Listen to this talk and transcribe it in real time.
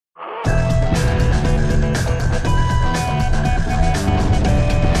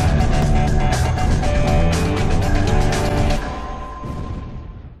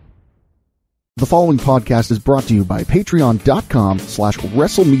The following podcast is brought to you by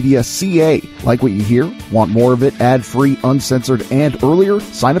patreon.com/WrestleMedia.ca. Like what you hear? Want more of it ad-free, uncensored, and earlier?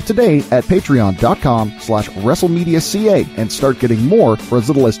 Sign up today at patreon.com/WrestleMedia.ca and start getting more for as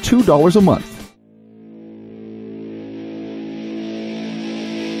little as $2 a month.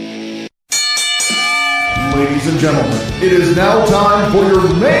 Ladies and gentlemen, it is now time for your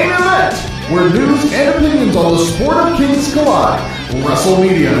main event, where news and opinions on the sport of kings collide.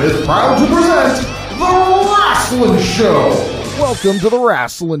 WrestleMedia is proud to present The Wrasslun Show. Welcome to The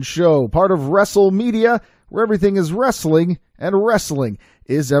Wrasslun Show, part of WrestleMedia, where everything is wrestling and wrestling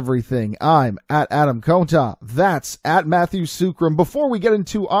is everything. I'm at Adam Conta. That's at Matthew Sukram. Before we get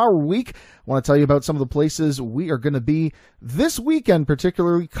into our week, I want to tell you about some of the places we are going to be this weekend,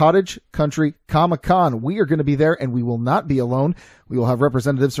 particularly Cottage Country Comic-Con. We are going to be there, and we will not be alone. We will have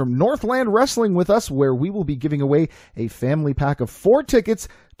representatives from Northland Wrestling with us, where we will be giving away a family pack of 4 tickets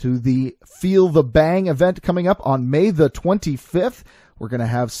to the Feel the Bang event coming up on May the 25th. We're going to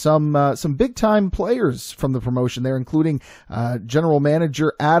have some big-time players from the promotion there, including General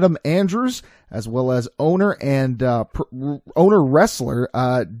Manager Adam Andrews, as well as owner and owner wrestler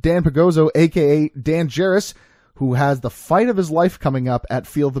Dan Pagozzo, a.k.a. Dan Jarrus, who has the fight of his life coming up at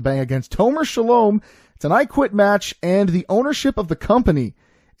Feel the Bang against Tomer Shalom. It's an I Quit match, and the ownership of the company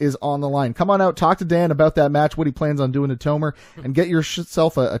is on the line. Come on out, talk to Dan about that match, what he plans on doing to Tomer, and get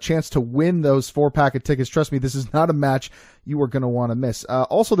yourself a chance to win those 4-pack of tickets. Trust me, this is not a match you are going to want to miss.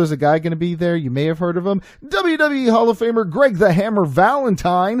 Also, there's a guy going to be there. You may have heard of him. WWE Hall of Famer Greg the Hammer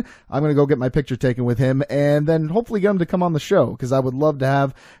Valentine. I'm going to go get my picture taken with him and then hopefully get him to come on the show, because I would love to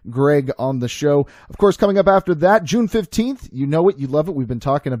have Greg on the show. Of course, coming up after that, June 15th, you know it, you love it. We've been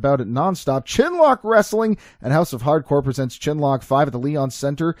talking about it nonstop. Chinlock Wrestling and House of Hardcore presents Chinlock 5 at the Leon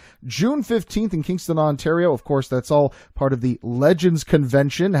Center, June 15th in Kingston, Ontario. Of course, that's all part of the Legends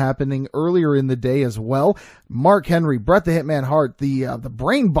Convention happening earlier in the day as well. Mark Henry, Bret the Hitman Hart, the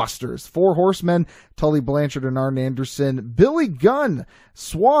Brainbusters, 4 Horsemen, Tully Blanchard and Arn Anderson, Billy Gunn,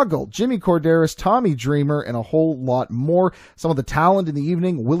 Swoggle, Jimmy Corderas, Tommy Dreamer, and a whole lot more. Some of the talent in the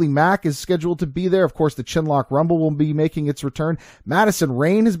evening, Willie Mack is scheduled to be there. Of course, the Chinlock Rumble will be making its return. Madison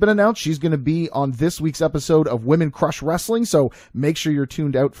Rain has been announced. She's going to be on this week's episode of Women Crush Wrestling, so make sure you're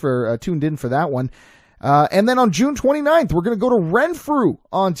tuned in for that one. And then on June 29th, we're going to go to Renfrew,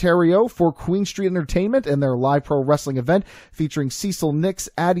 Ontario for Queen Street Entertainment and their live pro wrestling event featuring Cecil Nix,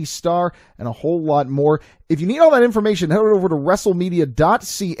 Addie Starr, and a whole lot more. If you need all that information, head over to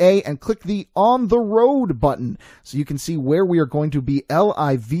WrestleMedia.ca and click the On the Road button so you can see where we are going to be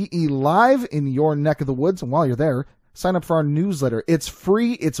live in your neck of the woods. And while you're there, sign up for our newsletter. It's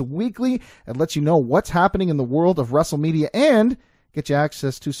free, it's weekly, it lets you know what's happening in the world of WrestleMedia and get you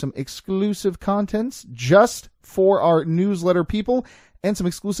access to some exclusive contents just for our newsletter people and some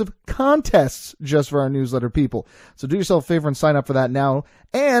exclusive contests just for our newsletter people. So do yourself a favor and sign up for that now.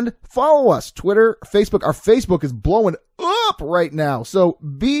 And follow us, Twitter, Facebook. Our Facebook is blowing up right now. So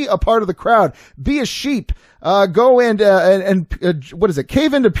be a part of the crowd. Be a sheep. Go and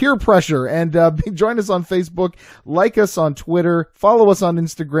cave into peer pressure and join us on Facebook. Like us on Twitter. Follow us on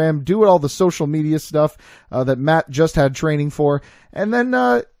Instagram. Do all the social media stuff that Matt just had training for. And then,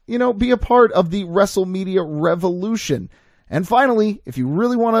 be a part of the WrestleMedia revolution. And finally, if you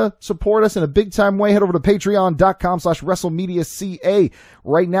really want to support us in a big-time way, head over to patreon.com/WrestleMedia.ca.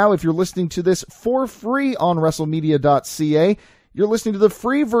 Right now, if you're listening to this for free on WrestleMedia.ca, you're listening to the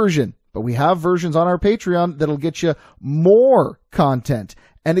free version. But we have versions on our Patreon that'll get you more content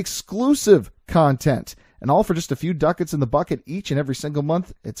and exclusive content. And all for just a few ducats in the bucket each and every single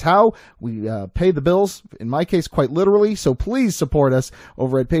month. It's how we pay the bills, in my case, quite literally. So please support us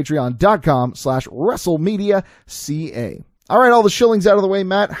over at patreon.com/WrestleMedia.ca. All right, all the shillings out of the way,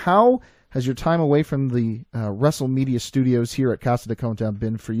 Matt. How has your time away from the WrestleMedia studios here at Casa de Conta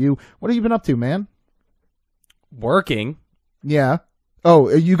been for you? What have you been up to, man? Working. Yeah. Oh,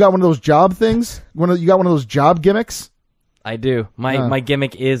 you got one of those job things? You got one of those job gimmicks? I do. My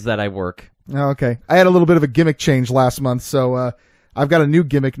gimmick is that I work. Oh, okay. I had a little bit of a gimmick change last month, so I've got a new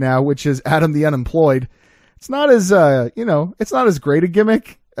gimmick now, which is Adam the Unemployed. It's not as it's not as great a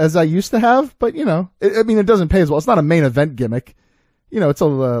gimmick as I used to have, but it doesn't pay as well. It's not a main event gimmick. It's a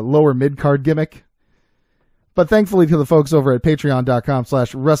lower mid-card gimmick. But thankfully to the folks over at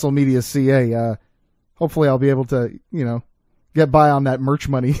patreon.com/WrestleMedia.ca, hopefully I'll be able to, get by on that merch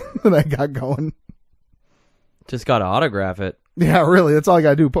money that I got going. Just got to autograph it. Yeah, really. That's all I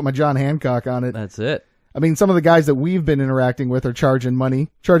got to do. Put my John Hancock on it. That's it. I mean, some of the guys that we've been interacting with are charging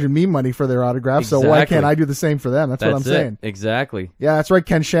me money for their autographs. Exactly. So why can't I do the same for them? That's what I'm saying. Exactly. Yeah, that's right,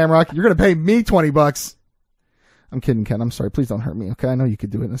 Ken Shamrock. You're going to pay me $20. I'm kidding, Ken. I'm sorry. Please don't hurt me. Okay, I know you could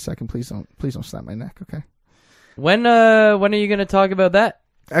do it in a second. Please don't snap my neck. Okay. When are you going to talk about that?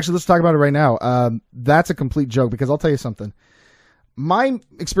 Actually, let's talk about it right now. That's a complete joke because I'll tell you something. My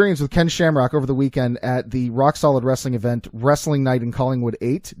experience with Ken Shamrock over the weekend at the Rock Solid Wrestling event, Wrestling Night in Collingwood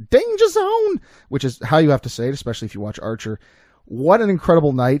 8, Danger Zone, which is how you have to say it, especially if you watch Archer. What an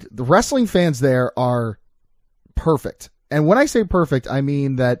incredible night. The wrestling fans there are perfect. And when I say perfect, I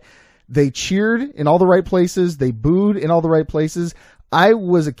mean that they cheered in all the right places. They booed in all the right places. I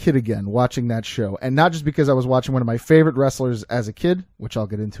was a kid again watching that show. And not just because I was watching one of my favorite wrestlers as a kid, which I'll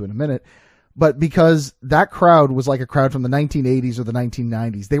get into in a minute, but because that crowd was like a crowd from the 1980s or the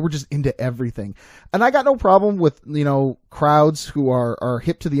 1990s. They were just into everything. And I got no problem with, crowds who are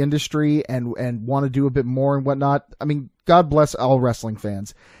hip to the industry and want to do a bit more and whatnot. I mean, God bless all wrestling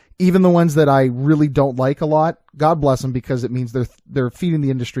fans. Even the ones that I really don't like a lot, God bless them, because it means they're feeding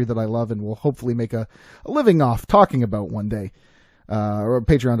the industry that I love and will hopefully make a living off talking about one day. Or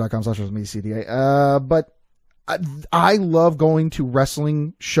patreon.com/WrestleMedia.ca. But I love going to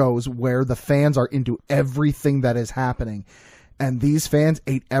wrestling shows where the fans are into everything that is happening. And these fans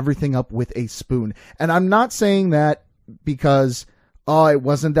ate everything up with a spoon. And I'm not saying that because, it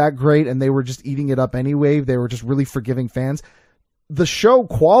wasn't that great and they were just eating it up anyway. They were just really forgiving fans. The show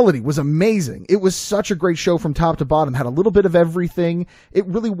quality was amazing. It was such a great show from top to bottom. Had a little bit of everything. It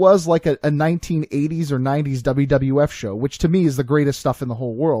really was like a 1980s or 90s WWF show, which to me is the greatest stuff in the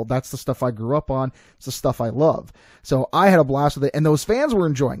whole world. That's the stuff I grew up on. It's the stuff I love. So I had a blast with it, and those fans were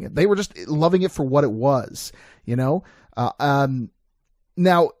enjoying it. They were just loving it for what it was,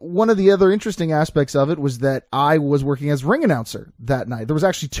 Now, one of the other interesting aspects of it was that I was working as ring announcer that night. There was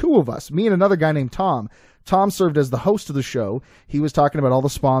actually two of us, me and another guy named Tom. Tom served as the host of the show. He was talking about all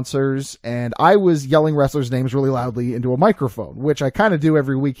the sponsors, and I was yelling wrestlers' names really loudly into a microphone, which I kind of do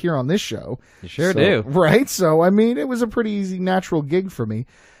every week here on this show. You sure do. Right? So, I mean, it was a pretty easy, natural gig for me.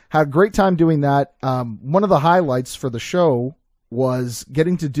 Had a great time doing that. One of the highlights for the show was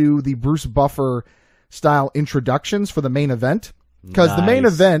getting to do the Bruce Buffer style introductions for the main event. Because the main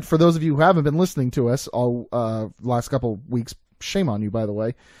event, for those of you who haven't been listening to us all last couple of weeks, shame on you, by the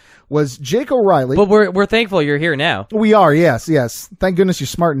way, was Jake O'Reilly. But we're thankful you're here now. We are, yes. Thank goodness you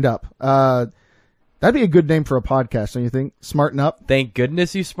smartened up. That'd be a good name for a podcast, don't you think? Smarten Up? Thank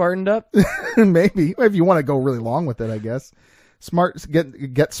goodness you smartened up? Maybe. If you want to go really long with it, I guess.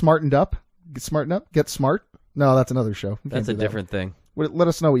 Get smartened up? Get smartened up? Get smart? No, that's another show. That's a different thing. Let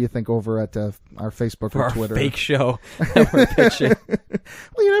us know what you think over at our Facebook or Twitter. Our fake show that we're pitching.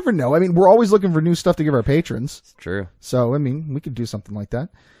 Well, you never know. I mean, we're always looking for new stuff to give our patrons. It's true. So, I mean, we could do something like that.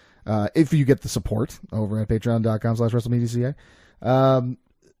 If you get the support over at patreon.com/WrestleMedia.ca.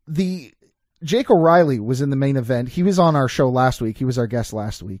 The Jake O'Reilly was in the main event. He was on our show last week. He was our guest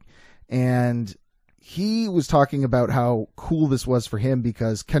last week. And he was talking about how cool this was for him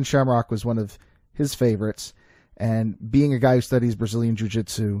because Ken Shamrock was one of his favorites. And being a guy who studies Brazilian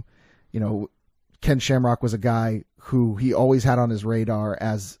Jiu-Jitsu, Ken Shamrock was a guy who he always had on his radar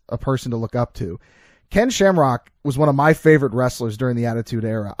as a person to look up to. Ken Shamrock was one of my favorite wrestlers during the Attitude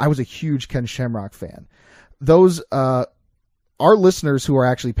Era. I was a huge Ken Shamrock fan. Those, our listeners who are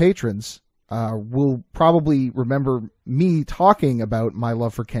actually patrons, will probably remember me talking about my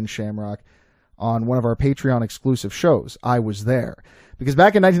love for Ken Shamrock on one of our Patreon exclusive shows. I was there. Because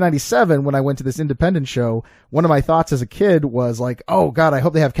back in 1997, when I went to this independent show, one of my thoughts as a kid was like, oh, God, I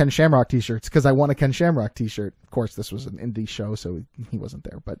hope they have Ken Shamrock t-shirts because I want a Ken Shamrock t-shirt. Of course, this was an indie show, so he wasn't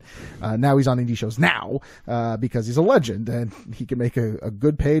there. But now he's on indie shows now because he's a legend, and he can make a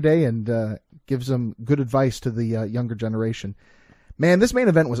good payday and give some good advice to the younger generation. Man, this main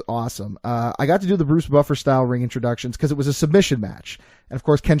event was awesome. I got to do the Bruce Buffer style ring introductions because it was a submission match. And of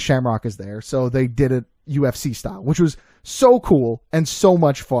course, Ken Shamrock is there. So they did it UFC style, which was so cool and so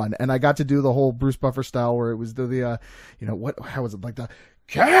much fun. And I got to do the whole Bruce Buffer style where it was how was it like the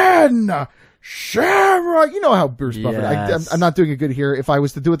Ken Shamrock? You know how Bruce Buffer, I'm not doing it good here. If I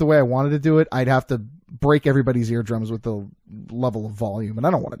was to do it the way I wanted to do it, I'd have to break everybody's eardrums with the level of volume. And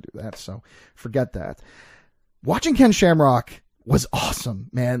I don't want to do that. So forget that. Watching Ken Shamrock was awesome,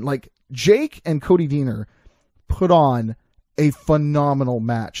 man. Like, Jake and Cody Deaner put on a phenomenal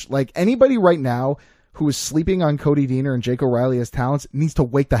match. Like, anybody right now who is sleeping on Cody Deaner and Jake O'Reilly as talents needs to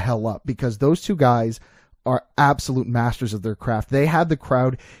wake the hell up because those two guys are absolute masters of their craft. They had the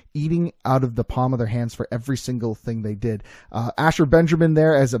crowd eating out of the palm of their hands for every single thing they did. Asher Benjamin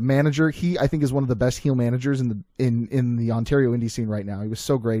there as a manager, he, I think, is one of the best heel managers in the Ontario indie scene right now. He was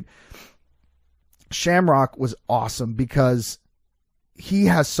so great. Shamrock was awesome because he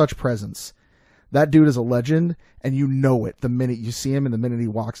has such presence. That dude is a legend, and you know it the minute you see him and the minute he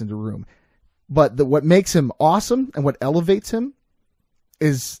walks into a room. But what makes him awesome and what elevates him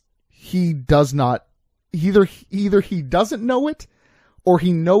is he does not, either he doesn't know it or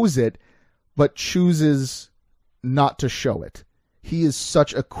he knows it, but chooses not to show it. He is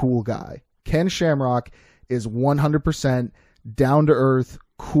such a cool guy. Ken Shamrock is 100% down to earth,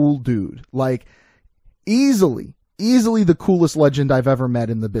 cool dude. Like, easily the coolest legend I've ever met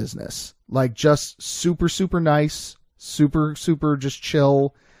in the business. Like, just super, super nice, super, super just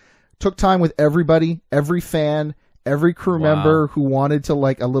chill. Took time with everybody, every fan, every crew member who wanted to,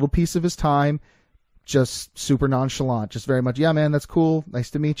 like, a little piece of his time. Just super nonchalant. Just very much, yeah, man, that's cool. Nice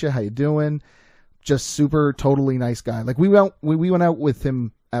to meet you. How you doing? Just super, totally nice guy. Like, we went out with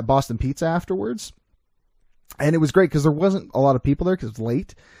him at Boston Pizza afterwards. And it was great because there wasn't a lot of people there because it was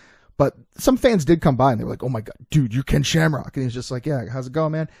late. But some fans did come by and they were like, oh my God, dude, you're Ken Shamrock. And he was just like, yeah, how's it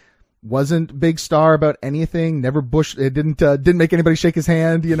going, man? Wasn't big star about anything. Never it didn't make anybody shake his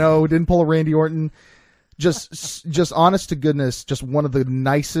hand, didn't pull a Randy Orton. Just honest to goodness, just one of the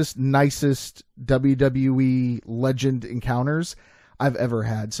nicest WWE legend encounters I've ever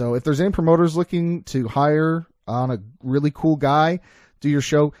had. So if there's any promoters looking to hire on a really cool guy, do your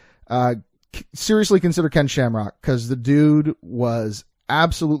show, seriously consider Ken Shamrock, because the dude was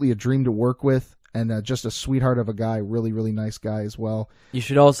absolutely a dream to work with. And just a sweetheart of a guy, really, really nice guy as well. You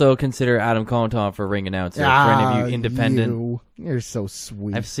should also consider Adam Conton for ring announcer. For any of you independent. You're so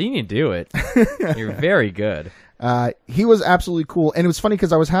sweet. I've seen you do it. You're very good. He was absolutely cool. And it was funny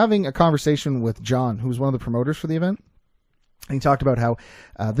because I was having a conversation with John, who's one of the promoters for the event. And he talked about how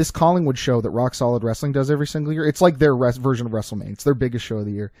this Collingwood show that Rock Solid Wrestling does every single year, it's like their version of WrestleMania. It's their biggest show of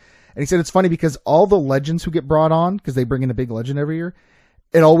the year. And he said it's funny because all the legends who get brought on, because they bring in a big legend every year,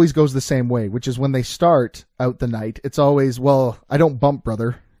 it always goes the same way, which is when they start out the night, it's always, well, I don't bump,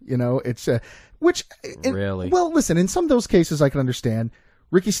 brother. It's, really? Well, listen, in some of those cases I can understand.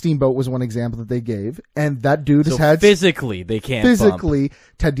 Ricky Steamboat was one example that they gave, and that dude has had physically they can't bump.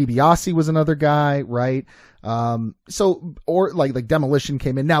 Ted DiBiase was another guy, right? Or like Demolition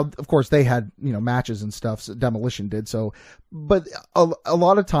came in. Now, of course, they had matches and stuff. So Demolition did so, but a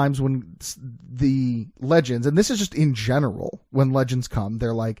lot of times when the legends, and this is just in general, when legends come,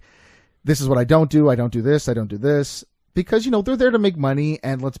 they're like, "This is what I don't do. I don't do this. I don't do this," because they're there to make money.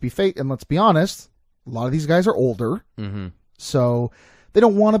 And let's be honest, a lot of these guys are older, so they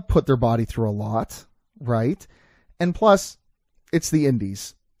don't want to put their body through a lot, right? And plus, it's the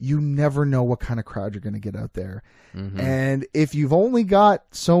indies. You never know what kind of crowd you're going to get out there. And if you've only got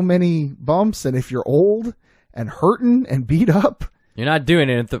so many bumps, and if you're old and hurting and beat up, you're not doing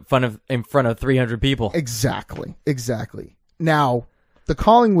it in front of 300 people. Exactly. Now, the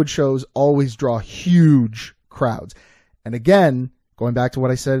Collingwood shows always draw huge crowds. And again, going back to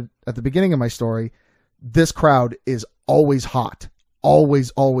what I said at the beginning of my story, this crowd is always hot. Always,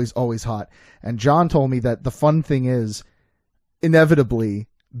 always, always hot. And John told me that the fun thing is, inevitably,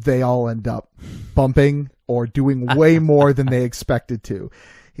 they all end up bumping or doing way more than they expected to.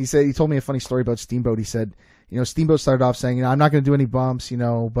 He told me a funny story about Steamboat. He said, Steamboat started off saying, I'm not going to do any bumps,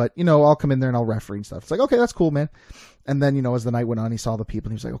 but, I'll come in there and I'll referee and stuff. It's like, okay, that's cool, man. And then, as the night went on, he saw the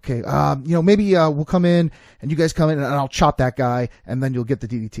people and he was like, okay, maybe we'll come in and you guys come in and I'll chop that guy and then you'll get the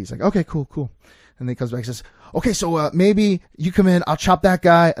DDT. He's like, okay, cool. And then he comes back and says, okay, so maybe you come in, I'll chop that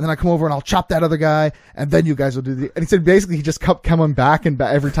guy, and then I come over and I'll chop that other guy, and then you guys will do the... And he said basically he just kept coming back and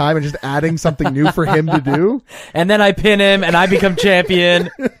every time and just adding something new for him to do. And then I pin him and I become champion.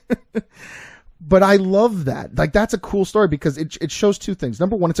 But I love that. Like, that's a cool story because it shows two things.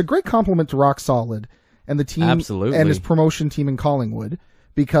 Number one, it's a great compliment to Rock Solid and the team. Absolutely. And his promotion team in Collingwood,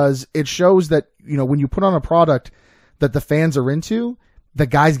 because it shows that, when you put on a product that the fans are into, the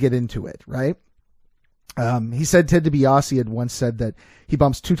guys get into it, right? He said Ted DiBiase had once said that he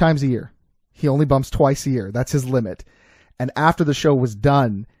bumps 2 times a year. He only bumps twice a year. That's his limit. And after the show was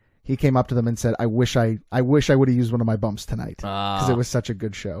done, he came up to them and said, I wish I would have used one of my bumps tonight because it was such a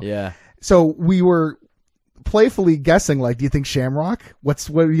good show. Yeah. So we were playfully guessing, like, do you think Shamrock? What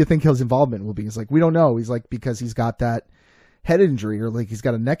do you think his involvement will be? He's like, we don't know. He's like, because he's got that head injury or like he's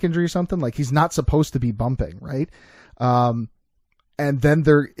got a neck injury or something. Like, he's not supposed to be bumping, right? And then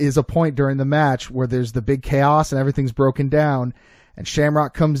there is a point during the match where there's the big chaos and everything's broken down. And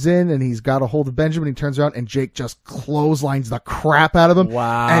Shamrock comes in and he's got a hold of Benjamin. He turns around and Jake just clotheslines the crap out of him.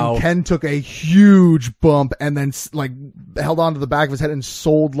 Wow. And Ken took a huge bump and then like held onto the back of his head and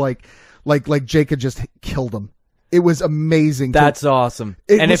sold like Jake had just killed him. It was amazing. That's awesome.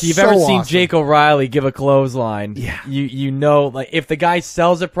 And if you've ever seen Jake O'Reilly give a clothesline, you know, like, if the guy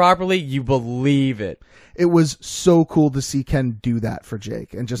sells it properly, you believe it. It was so cool to see Ken do that for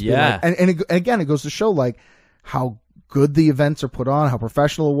Jake and just be like, and again, it goes to show like how good the events are put on, how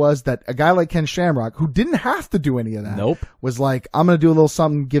professional it was, that a guy like Ken Shamrock, who didn't have to do any of that, was like, I'm going to do a little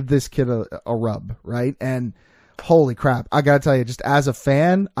something, give this kid a rub, right? And holy crap, I got to tell you, just as a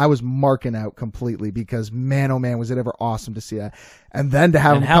fan, I was marking out completely because, man, oh man, was it ever awesome to see that. And then to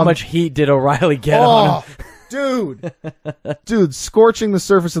have him how much heat did O'Reilly get on him? Dude, scorching the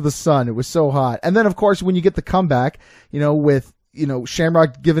surface of the sun. It was so hot. And then, of course, when you get the comeback, with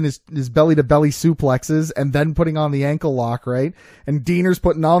Shamrock giving his belly-to-belly suplexes and then putting on the ankle lock, right? And Diener's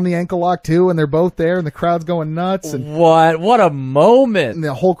putting on the ankle lock, too, and they're both there, and the crowd's going nuts. And what a moment. And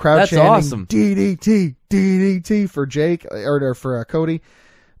the whole crowd That's chanting, awesome. DDT, DDT for Jake, or for Cody.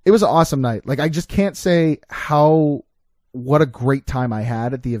 It was an awesome night. Like, I just can't say what a great time I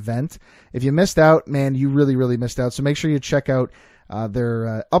had at the event. If you missed out, man, you really, really missed out. So make sure you check out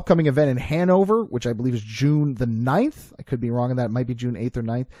their upcoming event in Hanover, which I believe is June the 9th. I could be wrong on that. It might be June 8th or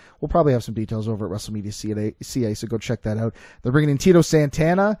 9th. We'll probably have some details over at WrestleMedia.ca, so go check that out. They're bringing in Tito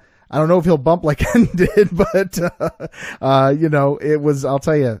Santana. I don't know if he'll bump like Ken did, but, it was, I'll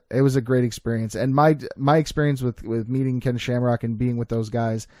tell you, it was a great experience. And my experience with meeting Ken Shamrock and being with those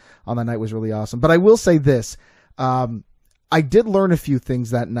guys on that night was really awesome. But I will say this, I did learn a few things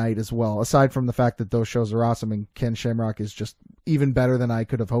that night as well, aside from the fact that those shows are awesome and Ken Shamrock is just even better than I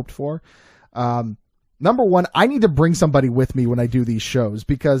could have hoped for. Number one, I need to bring somebody with me when I do these shows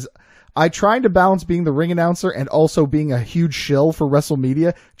because I tried to balance being the ring announcer and also being a huge shill for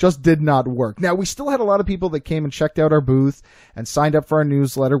WrestleMedia. Just did not work. Now, we still had a lot of people that came and checked out our booth and signed up for our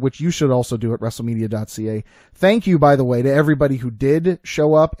newsletter, which you should also do at WrestleMedia.ca. Thank you, by the way, to everybody who did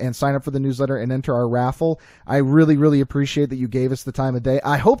show up and sign up for the newsletter and enter our raffle. I really, really appreciate that you gave us the time of day.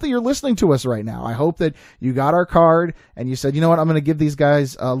 I hope that you're listening to us right now. I hope that you got our card and you said, you know what, I'm going to give these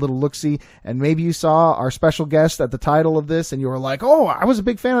guys a little look-see. And maybe you saw our special guest at the title of this and you were like, oh, I was a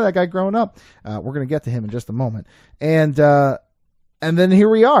big fan of that guy growing up. We're going to get to him in just a moment. And then here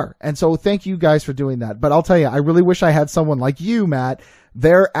we are. And so thank you guys for doing that. But I'll tell you, I really wish I had someone like you, Matt,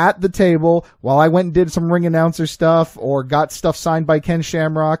 there at the table while I went and did some ring announcer stuff or got stuff signed by Ken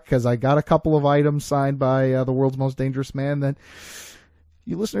Shamrock, because I got a couple of items signed by the world's most dangerous man that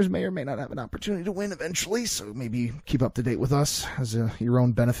you listeners may or may not have an opportunity to win eventually. So maybe keep up to date with us as your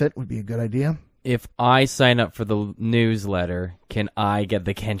own benefit would be a good idea. If I sign up for the newsletter, can I get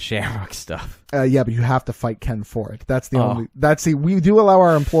the Ken Shamrock stuff? Yeah, but you have to fight Ken for it. That's we do allow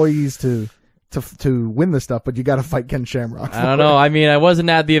our employees to win the stuff, but you got to fight Ken Shamrock. I don't know. I mean, I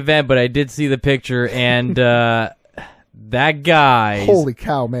wasn't at the event, but I did see the picture, and that guy, holy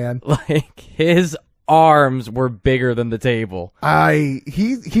cow, man! Like his arms were bigger than the table.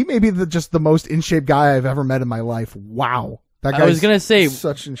 He may be just the most in shape guy I've ever met in my life. Wow. That guy's I was gonna say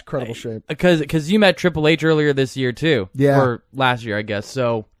such incredible shape because you met Triple H earlier this year too, or last year, I guess.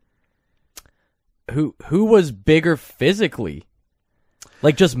 So who was bigger physically,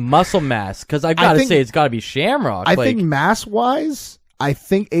 like just muscle mass? Because I gotta say it's got to be Shamrock. I think mass wise, I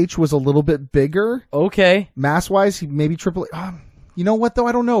think H was a little bit bigger. Okay, mass wise, maybe Triple H. You know what though?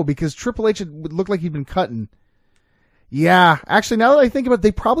 I don't know because Triple H would look like he'd been cutting. Yeah, actually, now that I think about it,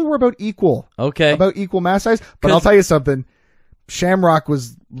 they probably were about equal. Okay, about equal mass size. But I'll tell you something. Shamrock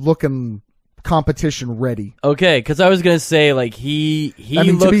was looking competition ready. Okay, because I was gonna say like he I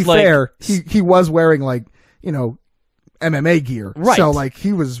mean, looked to be like fair, he was wearing like MMA gear, right? So like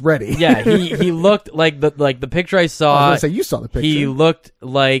he was ready. Yeah, he looked like the picture I saw. I was gonna say you saw the picture. He looked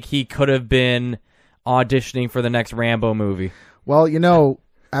like he could have been auditioning for the next Rambo movie. Well,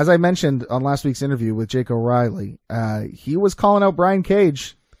 as I mentioned on last week's interview with Jake O'Reilly, he was calling out Brian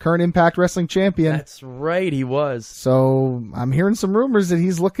Cage, current Impact Wrestling champion. That's right, he was. So I'm hearing some rumors that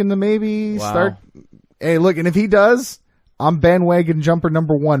he's looking to maybe start. Hey, look, and if he does, I'm bandwagon jumper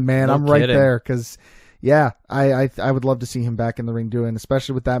number one, man. No I'm right kidding. there because, yeah, I would love to see him back in the ring doing,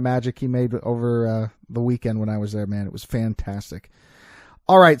 especially with that magic he made over the weekend when I was there, man. It was fantastic.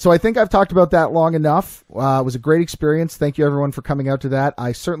 All right, so I think I've talked about that long enough. It was a great experience. Thank you, everyone, for coming out to that.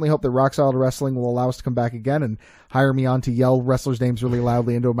 I certainly hope that Rock Solid Wrestling will allow us to come back again and hire me on to yell wrestlers' names really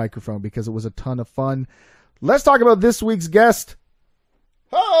loudly into a microphone because it was a ton of fun. Let's talk about this week's guest.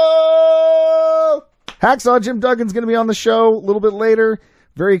 Oh! Hacksaw Jim Duggan's going to be on the show a little bit later.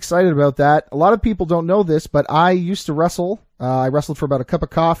 Very excited about that. A lot of people don't know this, but I used to wrestle. I wrestled for about a cup of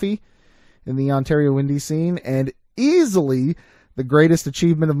coffee in the Ontario indie scene, and easily the greatest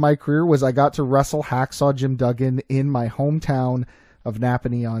achievement of my career was I got to wrestle Hacksaw Jim Duggan in my hometown of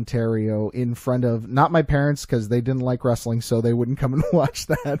Napanee, Ontario, in front of, not my parents, because they didn't like wrestling, so they wouldn't come and watch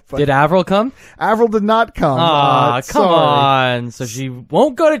that. But did Avril come? Avril did not come. Aw, come sorry. on. So she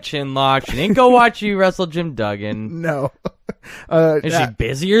won't go to Chinlock. She didn't go watch you wrestle Jim Duggan. No. Is she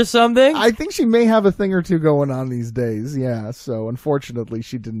busy or something? I think she may have a thing or two going on these days, yeah. So, unfortunately,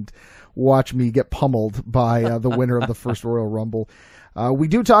 she didn't watch me get pummeled by the winner of the first Royal Rumble. We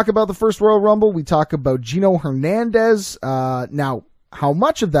do talk about the first Royal Rumble. We talk about Gino Hernandez. Now, how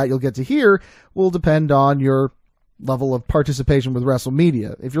much of that you'll get to hear will depend on your level of participation with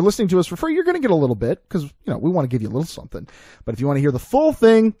WrestleMedia. If you're listening to us for free, you're going to get a little bit because, we want to give you a little something. But if you want to hear the full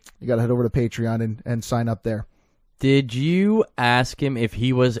thing, you got to head over to Patreon and sign up there. Did you ask him if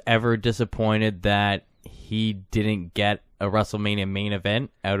he was ever disappointed that he didn't get a WrestleMania main event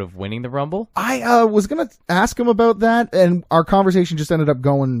out of winning the Rumble? I was going to ask him about that, and our conversation just ended up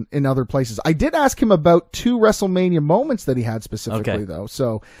going in other places. I did ask him about 2 WrestleMania moments that he had specifically, though.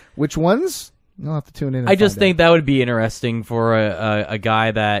 So, which ones? You'll have to tune in. I just think that would be interesting for a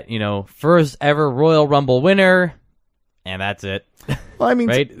guy that, first ever Royal Rumble winner, and that's it. Well, I mean,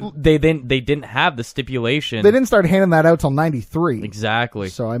 right? They didn't have the stipulation. They didn't start handing that out till '93. Exactly.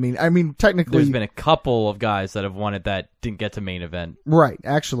 So I mean, technically, there's been a couple of guys that have won it that didn't get to main event. Right.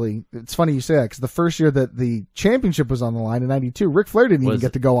 Actually, it's funny you say that because the first year that the championship was on the line in '92, Ric Flair didn't even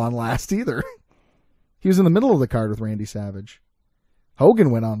get to go on last either. He was in the middle of the card with Randy Savage. Hogan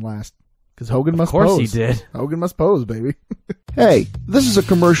went on last. Because Hogan must pose. Of course he did. Hogan must pose, baby. Hey, this is a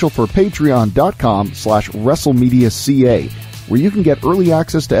commercial for patreon.com/WrestleMedia.ca, where you can get early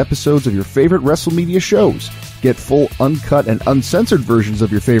access to episodes of your favorite WrestleMedia shows, get full uncut and uncensored versions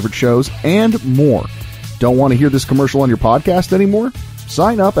of your favorite shows, and more. Don't want to hear this commercial on your podcast anymore?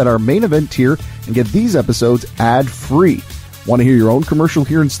 Sign up at our main event tier and get these episodes ad-free. Want to hear your own commercial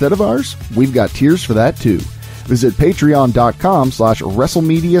here instead of ours? We've got tiers for that too. Visit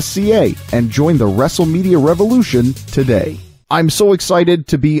patreon.com/WrestleMedia.ca and join the WrestleMedia revolution today. I'm so excited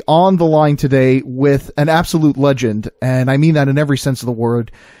to be on the line today with an absolute legend, and I mean that in every sense of the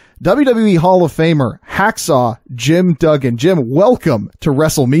word. WWE Hall of Famer, Hacksaw Jim Duggan. Jim, welcome to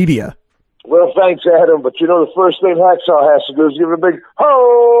WrestleMedia. Well, thanks, Adam, but the first thing Hacksaw has to do is give a big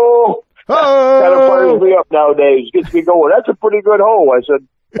ho! Kind of fires me up nowadays. Gets me going. That's a pretty good ho, I said.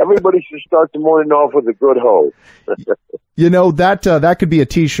 Everybody should start the morning off with a good hoe. That could be a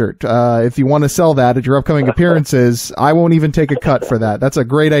T-shirt. If you want to sell that at your upcoming appearances, I won't even take a cut for that. That's a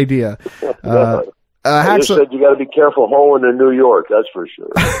great idea. I just said you got to be careful hoeing in New York. That's for sure.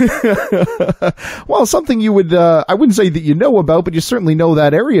 Well, something you would, I wouldn't say that you know about, but you certainly know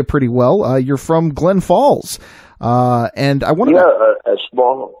that area pretty well. You're from Glen Falls. And I want to... a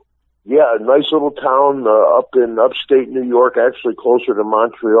small... Yeah, a nice little town up in upstate New York, actually closer to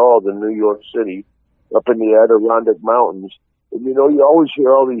Montreal than New York City, up in the Adirondack Mountains. And, you always hear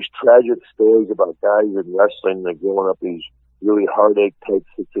all these tragic stories about guys in wrestling that going up these really heartache-type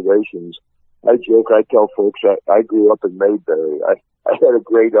situations. I joke, I tell folks I grew up in Mayberry. I had a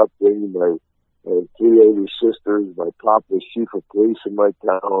great upbringing. I had 3 older sisters. My pop was chief of police in my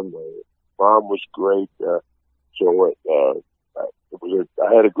town. My mom was great.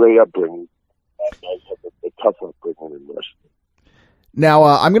 I had a great upbringing. I had a tough upbringing in wrestling. Now,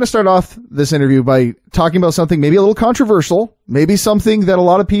 I'm going to start off this interview by talking about something maybe a little controversial, maybe something that a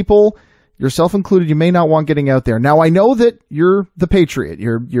lot of people, yourself included, you may not want getting out there. Now, I know that you're the Patriot.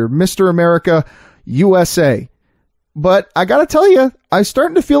 You're Mr. America, USA. But I got to tell you, I'm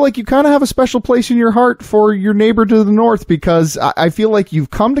starting to feel like you kind of have a special place in your heart for your neighbor to the north, because I feel like you've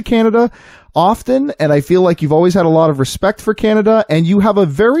come to Canada often, and I feel like you've always had a lot of respect for Canada, and you have a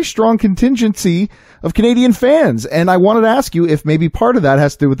very strong contingency of Canadian fans. And I wanted to ask you if maybe part of that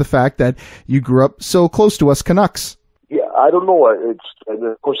has to do with the fact that you grew up so close to us Canucks. Yeah, I don't know. And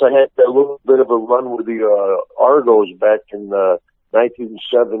of course, I had a little bit of a run with the Argos back in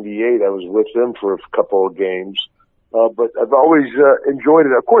 1978. I was with them for a couple of games. But I've always enjoyed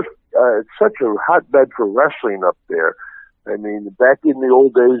it. Of course, it's such a hotbed for wrestling up there. I mean, back in the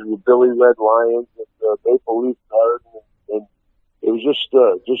old days with Billy Red Lions and Maple Leaf Garden, and it was just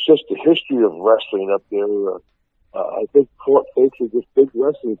the history of wrestling up there. I think folks are just big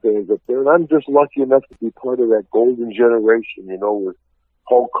wrestling fans up there, and I'm just lucky enough to be part of that golden generation, with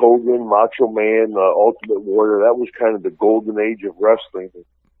Hulk Hogan, Macho Man, Ultimate Warrior. That was kind of the golden age of wrestling.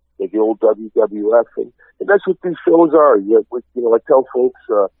 Like the old WWF, and that's what these shows are. I tell folks,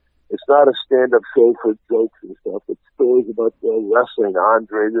 it's not a stand-up show for jokes and stuff. It's stories about wrestling,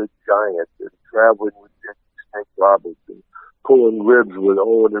 Andre the Giant, and traveling with Snake Roberts, and pulling ribs with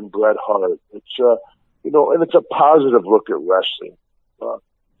Owen and Bret Hart. It's and it's a positive look at wrestling.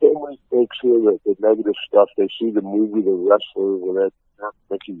 Family folks hear the negative stuff. They see the movie The Wrestler with that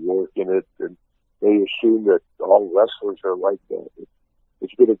Mickey Rourke in it, and they assume that all wrestlers are like that.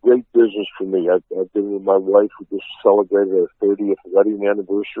 It's been a great business for me. I've been with my wife. We just celebrated our 30th wedding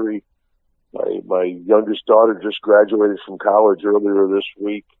anniversary. My youngest daughter just graduated from college earlier this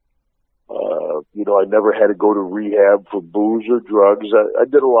week. I never had to go to rehab for booze or drugs. I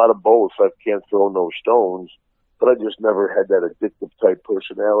did a lot of both. I can't throw no stones, but I just never had that addictive type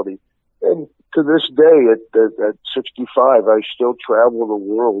personality. And to this day, at 65, I still travel the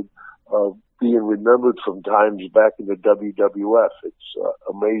world, being remembered from times back in the WWF. It's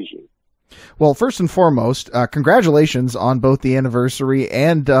amazing. Well, first and foremost, congratulations on both the anniversary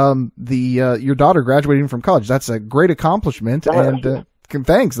and your daughter graduating from college. That's a great accomplishment, and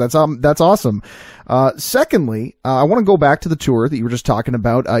thanks. That's awesome. Secondly, I want to go back to the tour that you were just talking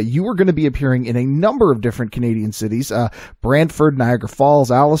about. You were going to be appearing in a number of different Canadian cities: Brantford, Niagara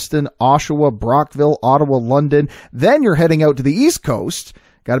Falls, Alliston, Oshawa, Brockville, Ottawa, London. Then you're heading out to the East Coast.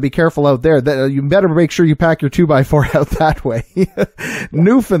 Got to be careful out there. You better make sure you pack your 2x4 out that way.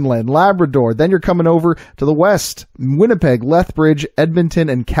 Newfoundland, Labrador. Then you're coming over to the west: Winnipeg, Lethbridge, Edmonton,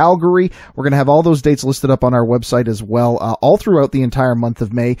 and Calgary. We're going to have all those dates listed up on our website as well, all throughout the entire month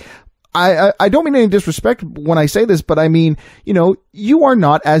of May. I don't mean any disrespect when I say this, but I mean, you are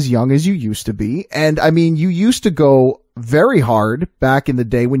not as young as you used to be. And I mean, you used to go very hard back in the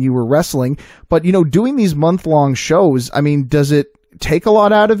day when you were wrestling, but doing these month-long shows, I mean, does it take a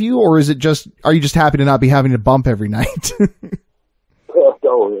lot out of you, or are you just happy to not be having to bump every night?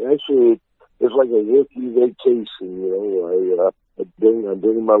 No, actually, it's like a working vacation. I'm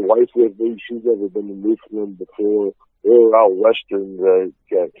bringing my wife with me. She's never been to Newfoundland before. We're out western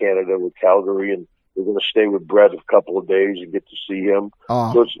Canada with Calgary, and we're going to stay with Brett a couple of days and get to see him.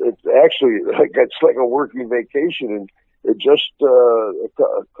 So it's actually like a working vacation. And it just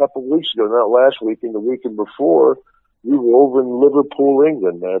a couple of weeks ago, not last weekend, the weekend before, we were over in Liverpool,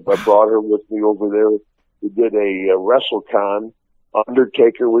 England. I brought her with me over there. We did a WrestleCon.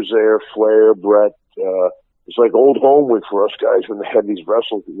 Undertaker was there, Flair, Brett. It's like old Homewood for us guys when they had these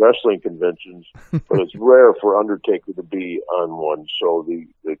wrestling conventions, but it's rare for Undertaker to be on one. So the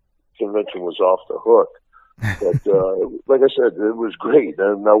convention was off the hook. But like I said, it was great.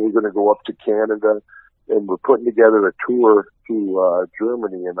 And now we're going to go up to Canada, and we're putting together a tour to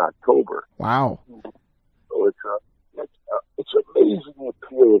Germany in October. Wow! So it's amazing the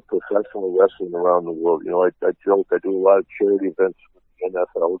appeal of professional wrestling around the world. I joke, I do a lot of charity events with the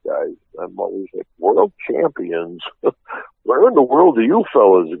NFL guys. I'm always like, world champions? Where in the world do you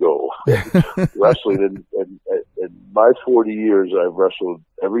fellas go? Wrestling, in my 40 years, I've wrestled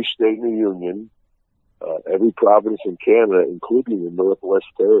every state in the Union, every province in Canada, including the Northwest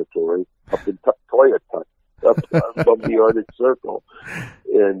Territory, up in Toyota, up above the Arctic Circle,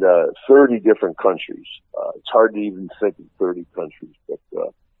 in 30 different countries. It's hard to even think of 30 countries, but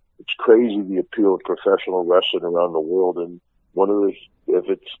it's crazy the appeal of professional wrestling around the world. And one of the, if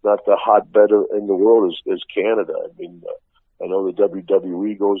it's not the hotbed in the world, is Canada. I mean, I know the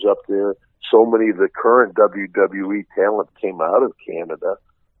WWE goes up there. So many of the current WWE talent came out of Canada.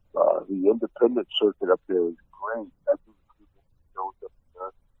 The independent circuit up there is great.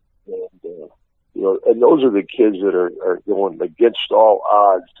 And those are the kids that are going against all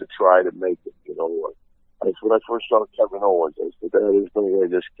odds to try to make it. When I first saw Kevin Owens, I said, there's no way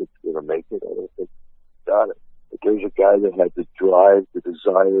this kid's going to make it. I don't think he got it. But there's a guy that had the drive, the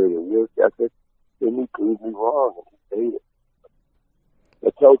desire, the work ethic, and he proved me wrong, and he made it. I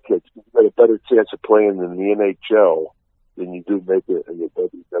tell kids, you've got a better chance of playing in the NHL than you do make it in the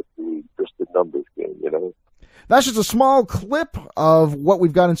WWE, just the numbers game, That's just a small clip of what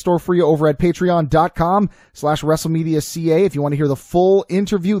we've got in store for you over at patreon.com/WrestleMedia.ca. If you want to hear the full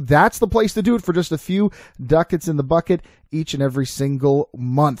interview, that's the place to do it for just a few ducats in the bucket each and every single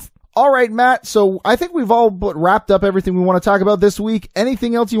month. All right, Matt. So I think we've all wrapped up everything we want to talk about this week.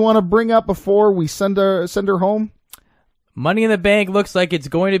 Anything else you want to bring up before we send her home? Money in the Bank looks like it's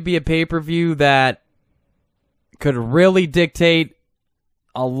going to be a pay-per-view that could really dictate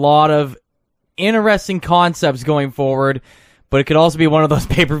a lot of interesting concepts going forward, but it could also be one of those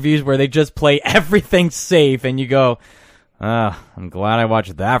pay-per-views where they just play everything safe and you go, I'm glad I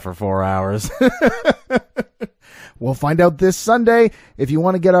watched that for 4 hours. We'll find out this Sunday. If you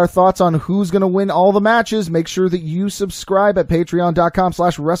want to get our thoughts on who's going to win all the matches, make sure that you subscribe at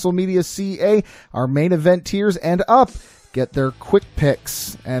patreon.com/WrestleMedia.ca. Our main event tiers and up get their quick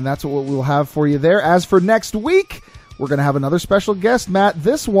picks, and that's what we'll have for you there. As for next week, we're going to have another special guest, Matt.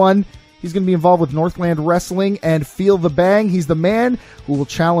 This one, he's going to be involved with Northland Wrestling and Feel the Bang. He's the man who will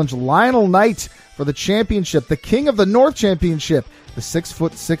challenge Lionel Knight for the championship, the King of the North Championship, the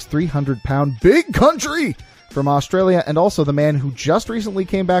 6'6", 300-pound big country from Australia, and also the man who just recently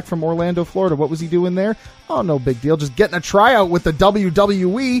came back from Orlando, Florida. What was he doing there? Oh, no big deal. Just getting a tryout with the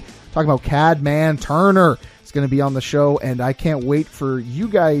WWE. Talking about Cadman Turner. It's going to be on the show, and I can't wait for you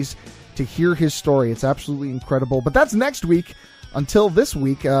guys to to hear his story. It's absolutely incredible. But that's next week. Until this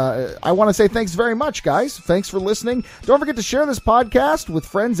week, I want to say thanks very much, guys. Thanks for listening. Don't forget to share this podcast with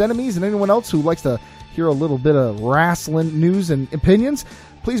friends, enemies, and anyone else who likes to hear a little bit of wrestling news and opinions.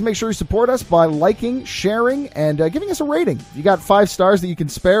 Please make sure you support us by liking, sharing, and giving us a rating. If you got 5 stars that you can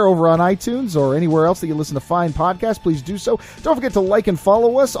spare over on iTunes or anywhere else that you listen to fine podcasts, please do so. Don't forget to like and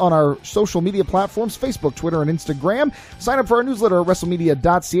follow us on our social media platforms, Facebook, Twitter, and Instagram. Sign up for our newsletter at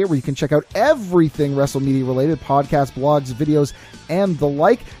WrestleMedia.ca, where you can check out everything WrestleMedia related, podcasts, blogs, videos, and the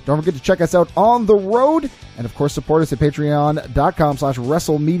like. Don't forget to check us out on the road. And, of course, support us at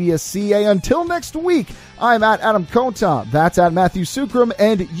patreon.com/WrestleMedia.ca. Until next week, I'm at Adam Conta. That's at Matthew Sukram.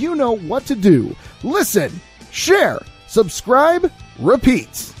 And you know what to do. Listen, share, subscribe,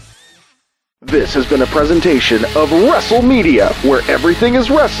 repeat. This has been a presentation of WrestleMedia, where everything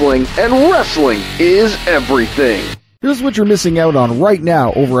is wrestling and wrestling is everything. Here's what you're missing out on right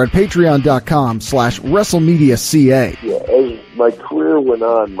now over at patreon.com/WrestleMedia.ca. Yeah, as my career went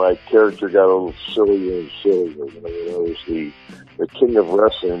on, my character got a little sillier and sillier. You know, I was the king of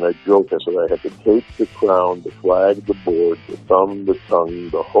wrestling. I joked, I said I had the cape, the crown, the flag, the board, the thumb, the tongue,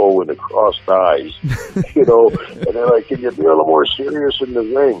 the hoe, and the crossed eyes. You know, and they're like, can you be a little more serious in the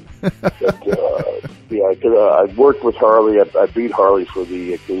ring? But, I worked with Harley. I beat Harley for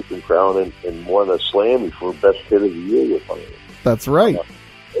the cape and crown and won a Slammy for best hit of the year with Harley. That's right.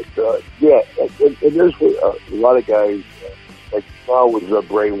 And there's a lot of guys, like now with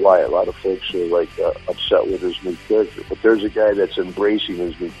Bray Wyatt, a lot of folks are like upset with his new character. But there's a guy that's embracing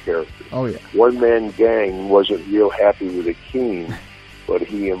his new character. Oh, yeah. One Man Gang wasn't real happy with Akeem, but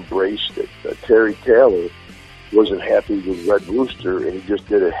he embraced it. Terry Taylor wasn't happy with Red Rooster, and he just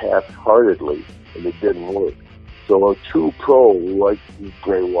did it half-heartedly, and it didn't work. So a true pro like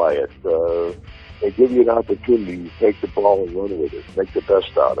Bray Wyatt, they give you an opportunity, you take the ball and run with it. Make the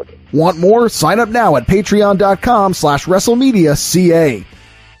best out of it. Want more? Sign up now at patreon.com/WrestleMedia.ca.